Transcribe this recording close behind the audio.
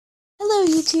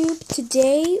YouTube.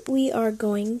 Today we are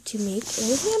going to make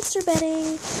a hamster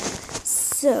bedding.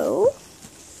 So,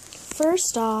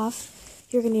 first off,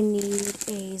 you're going to need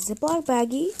a Ziploc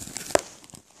baggie,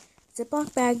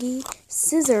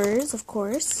 scissors, of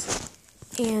course,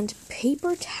 and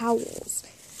paper towels.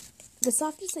 The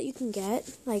softest that you can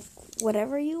get, like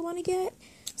whatever you want to get.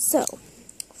 So,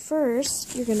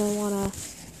 first, you're going to want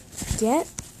to get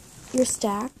your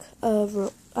stack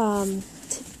of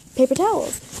paper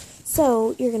towels.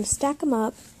 So you're going to stack them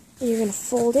up, and you're going to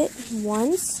fold it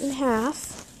once in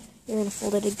half. You're going to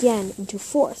fold it again into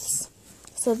fourths.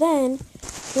 So then,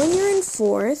 when you're in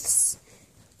fourths,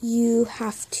 you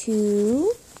have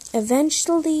to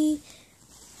eventually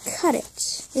cut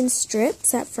it in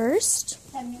strips at first.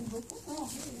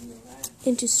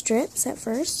 Into strips at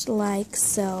first, like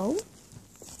so.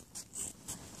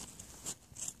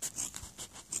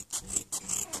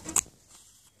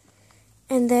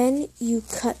 And then you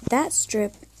cut that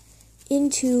strip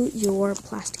into your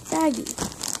plastic baggie.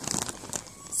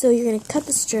 So you're going to cut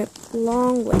the strip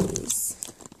long ways.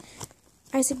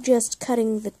 I suggest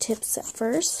cutting the tips at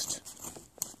first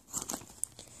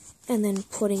and then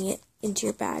putting it into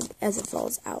your bag as it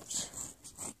falls out.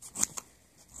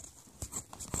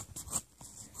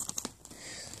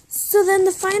 So then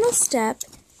the final step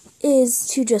is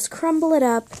to just crumble it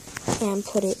up and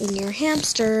put it in your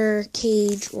hamster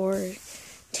cage or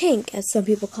tank, as some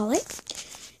people call it.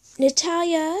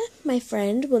 Natalia, my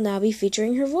friend, will now be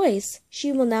featuring her voice.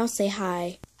 She will now say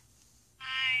hi.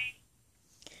 Hi.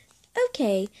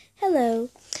 Okay, hello.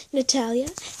 Natalia,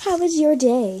 how was your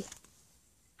day?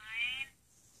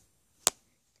 Fine.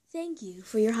 Thank you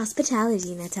for your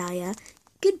hospitality, Natalia.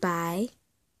 Goodbye.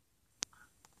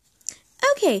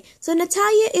 Okay, so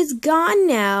Natalia is gone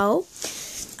now.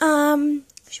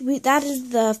 That is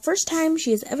the first time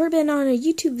she has ever been on a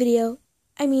YouTube video.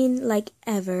 I mean, like,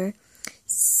 ever.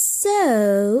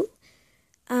 So,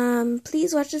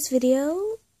 please watch this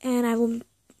video, and I will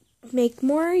make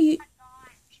more.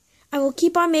 I will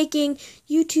keep on making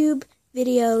YouTube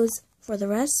videos for the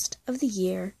rest of the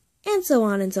year, and so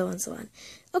on and so on and so on.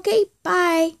 Okay,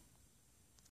 bye.